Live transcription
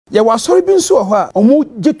ya wa sorry bin so ho a omo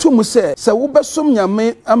getum se wo besom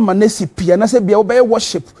nyame ama na sipia na se bia wo be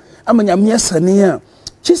worship ama nyame asane a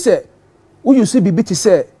chi se wo use bibi ti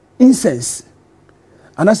se incense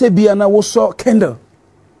and say bia na wo so candle.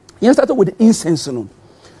 You started with the incense no.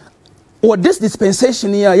 Or this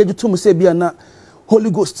dispensation here you getum se bia na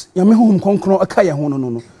Holy Ghost nyame hom konkron aka ye ho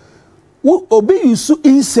no. Wo obi use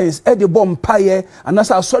incense e de bomb paye and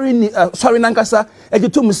say sorry nankasa e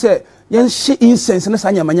getum se yen she incense na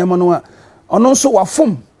sanya manyama no a ono so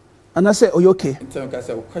wafom and I say oh you okay.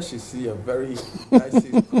 Questions here very nice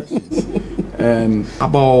questions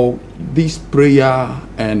about this prayer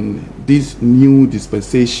and this new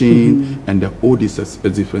dispensation and the old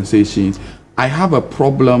dispensation. I have a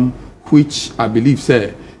problem which I believe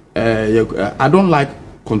say I don't like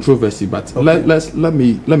controversy, but okay. let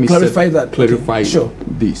me clarify sure.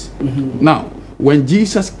 This. Now, when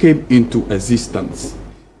Jesus came into existence,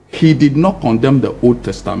 he did not condemn the Old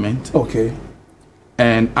Testament. Okay.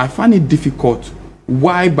 And I find it difficult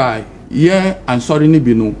why by and sorry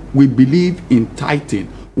Nibino we believe in tithing.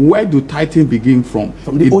 Where do tithing begin from?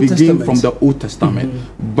 It begins from the Old Testament.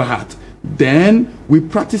 But then we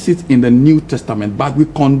practice it in the New Testament, but we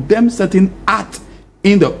condemn certain acts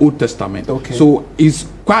in the Old Testament. Okay. So it's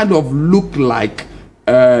kind of look like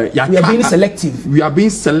we are being selective. We are being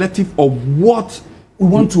selective of what we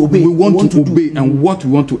want to obey. We want to obey and what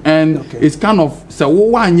we want to earn. Okay. It's kind of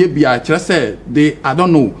so I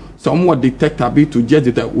don't know. Somewhat detect a bit to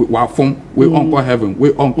judge that we are from Uncle Heaven,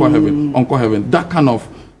 Uncle Heaven. That kind of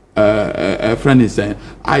friend is saying.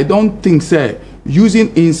 I don't think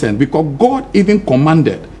using incense, because God even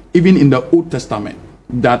commanded, even in the Old Testament,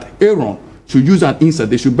 that Aaron should use an incense.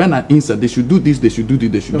 They should burn an incense. They should do this. They should do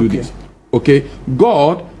this. They should do this. Okay.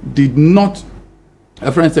 God did not.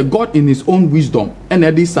 A friend said, God in his own wisdom, and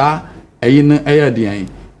this are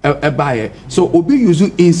so obi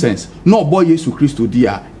using incense, no boy Jesus Christ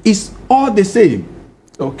dia, it's all the same.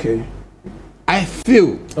 Okay. I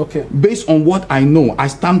feel based on what I know, I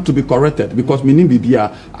stand to be corrected because meaning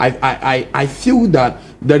Bibia, I feel that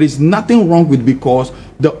there is nothing wrong with, because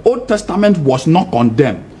the Old Testament was not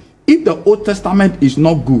condemned. If the Old Testament is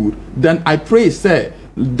not good, then I pray, say,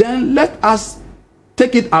 then let us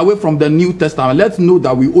take it away from the New Testament. Let's know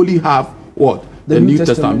that we only have what? The New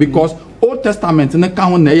Testament. Because Old Testament in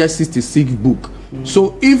the 66 book.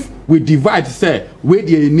 So if we divide, say, where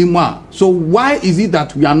the anymore, so why is it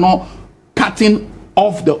that we are not cutting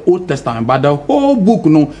off the Old Testament, but the whole book,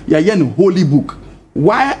 no, holy book?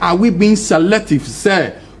 Why are we being selective?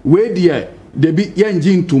 Say, where they be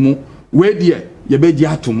engine to where you be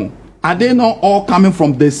to are they not all coming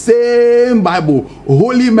from the same Bible?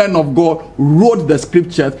 Holy men of God wrote the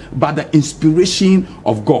scriptures by the inspiration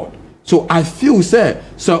of God. So I feel,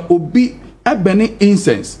 so obi a burning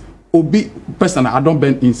incense, obi person I don't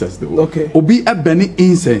burn incense though. Okay. Obi a burning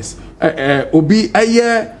incense, obi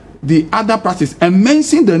a the other practice and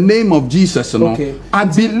mention the name of Jesus. Okay. I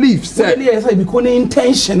believe, sir. Because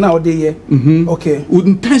intention now they. Okay.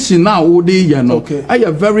 Intention now they okay. I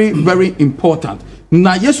are very very important.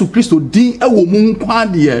 Na Yesu Christo din ewo mu nkwa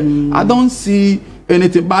de I don't see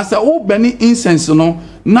anything, but say oh burning incense no,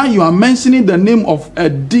 now you are mentioning the name of a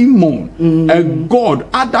demon, a god,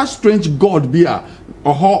 other strange god be or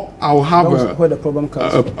I'll have where the problem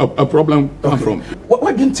comes a problem come from.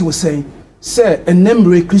 What didn't you say? Say a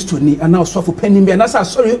name Christo ni and now so for penny me and that's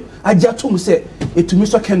sorry I just told me say it to me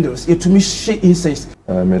so candles, it to me she incense.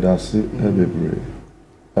 Me that say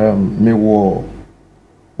me war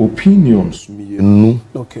opinions me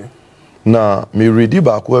okay. Now me read it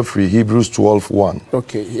back free Hebrews 12:1.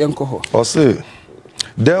 Okay, yanko. Or say,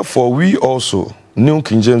 therefore we also, New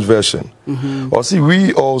King James Version. Or see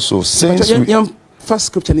we also since we first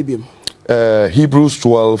scripture ni bim. Hebrews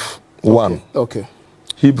 12:1. Okay.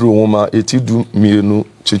 Hebrew woman etidu mienu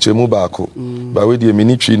chichemu bako. By way the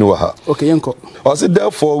ministry no ha. Okay, yanko. Or say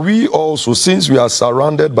therefore we also, since we are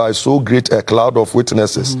surrounded by so great a cloud of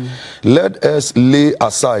witnesses, let us lay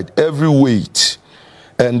aside every weight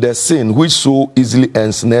and the sin which so easily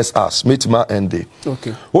ensnares us. Metima ende.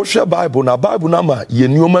 Okay. What's your Bible? Na Bible nama ye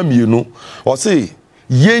nyoma mienu. Or say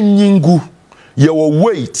ye nyingu your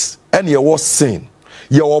weight and your sin.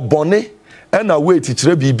 Your bonnet and a weight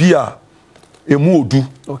ichire bibia emuodu.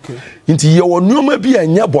 Okay. Inti your nyoma bi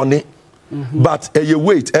enya bonnet. But ye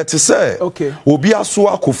wait et say okay. Obi aso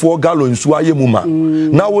akofo galo nsu aye mu ma.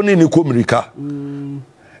 Na woni ni komirika.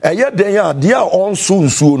 Eye den ya de a onso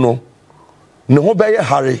nsuo no. Ne ho beye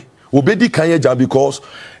hare obedi kan ye ja because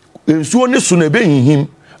nsuo ne so na be hinhim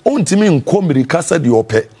ontimi nkomirika sa de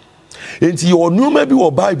ope. Enti ye onuma bi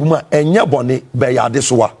wo Bible ma enya bone be ya de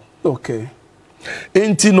so wa. Okay.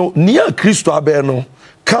 Enti no nia Kristo abe no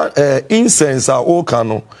incense a o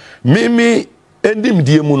kano mimi endim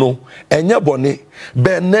die mu no enye bone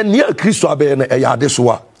be na ne Kristo abe na eyade so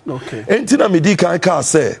a okay enti na medi kan ka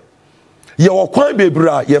say ye okwan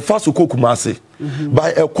bebra ye fa so kokuma ase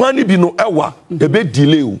by ekwan ni bi no ewa e be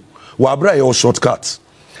delay o wa bra ye shortcut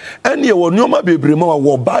ene ye wo nyoma bebre ma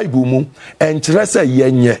wo Bible mu enkire say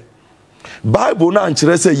yenye Bible na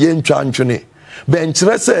enkire say yentwa ntwene be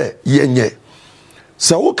enkire say yenye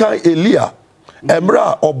se wo kan Elia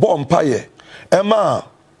emra obo mpaye ema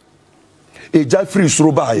eja free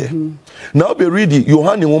soro baye na obe read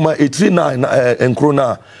Yohane nwoma 839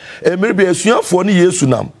 enkrona emre be asuafo ne Yesu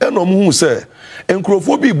nam enom hu se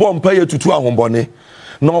enkrofo bi bo mpaye tutu ahombone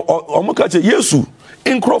na omoka che Yesu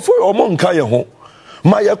enkrofo omo nka ye ho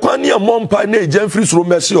ma ye kwan ne mo mpa na eja free soro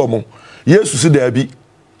mesi omo Yesu si da bi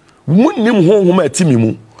munnim honhom atimi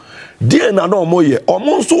mu die na no mo ye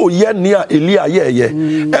omo nso ye ne a Elia ye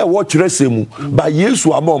e wo kire semu ba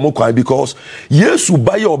Yesu ama omo kwan because Yesu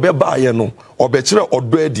ba ye obeba ye no obekire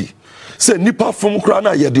odo adi se nipa fom kra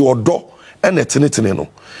na ye de odo ene tenetene no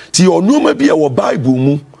ti onuma bi e wo Bible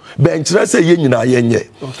mu be nkire se ye nyina ye nye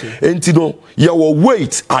enti no ye wo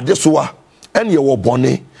wait adesoa ene ye wo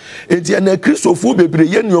bone enti na Kristofo bebre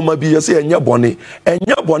ye nyoma bi ye se enye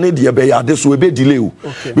bone de be ya adeso e be delay o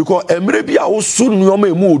because emre bi a wo so nyoma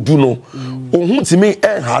emu odu no ohuntimi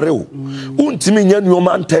enhare o untimi nya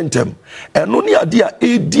nyoma ntentem eno ne ade a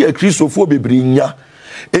edi a Kristofo bebre nya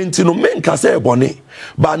enti no menka se bone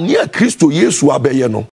ba ne Kristo Yesu abeye no